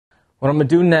What I'm going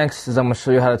to do next is I'm going to show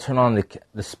you how to turn on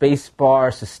the space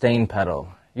bar sustain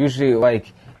pedal. Usually,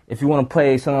 like, if you want to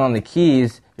play something on the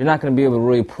keys, you're not going to be able to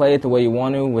really play it the way you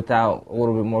want to without a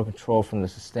little bit more control from the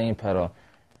sustain pedal.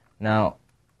 Now,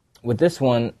 with this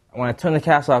one, when I turn the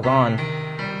caps lock on,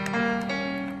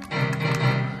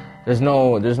 there's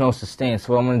no sustain.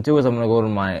 So what I'm going to do is I'm going to go to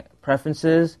my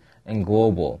preferences and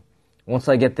global. Once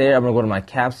I get there, I'm going to go to my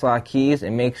caps lock keys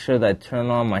and make sure that I turn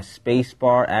on my space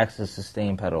bar access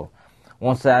sustain pedal.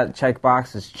 Once that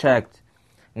checkbox is checked,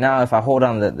 now if I hold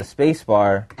on the space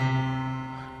bar,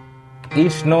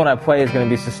 each note I play is going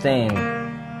to be sustained.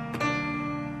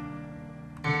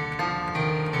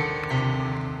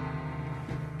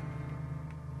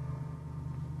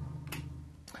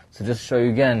 So just to show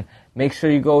you again, make sure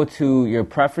you go to your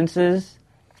preferences.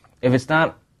 If you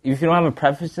don't have a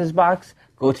preferences box,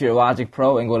 go to your Logic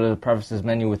Pro and go to the preferences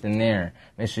menu within there.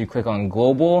 Make sure you click on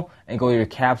global and go to your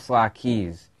caps lock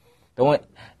keys.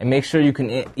 And make sure you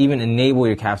can even enable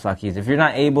your caps lock keys. If you're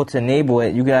not able to enable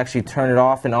it, you can actually turn it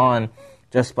off and on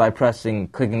just by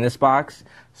clicking this box,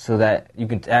 so that you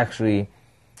can actually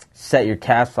set your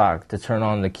caps lock to turn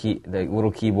on the little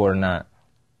keyboard or not.